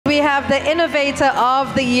have the Innovator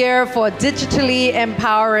of the Year for digitally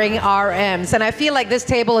empowering RMs. And I feel like this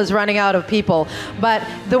table is running out of people. But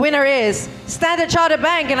the winner is Standard Chartered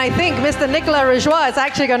Bank, and I think Mr. Nicolas Rougeois is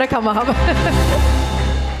actually going to come up.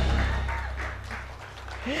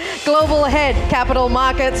 Global Head, Capital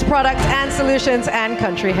Markets, Product and Solutions, and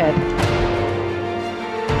Country Head.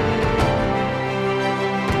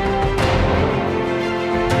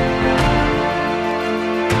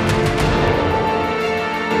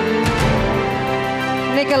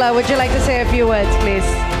 Nicolas, would you like to say a few words, please?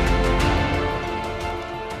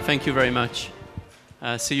 Thank you very much.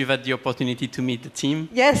 So you've had the opportunity to meet the team.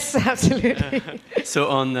 Yes, absolutely. So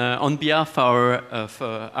on behalf of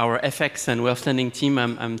our FX and Wealth Lending team,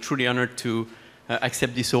 I'm truly honored to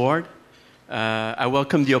accept this award. I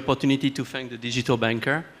welcome the opportunity to thank the Digital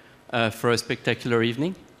Banker for a spectacular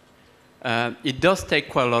evening. It does take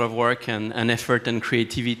quite a lot of work and effort and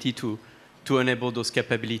creativity to enable those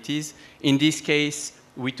capabilities. In this case,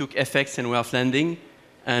 we took FX and Wealth Lending,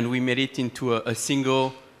 and we made it into a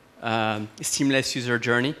single seamless user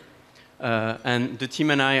journey. And the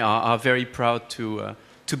team and I are very proud to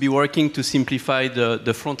be working to simplify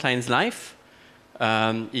the frontline's life.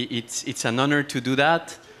 It's an honor to do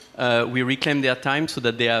that. We reclaim their time so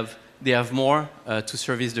that they have more to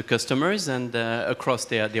service the customers and across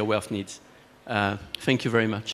their wealth needs. Thank you very much.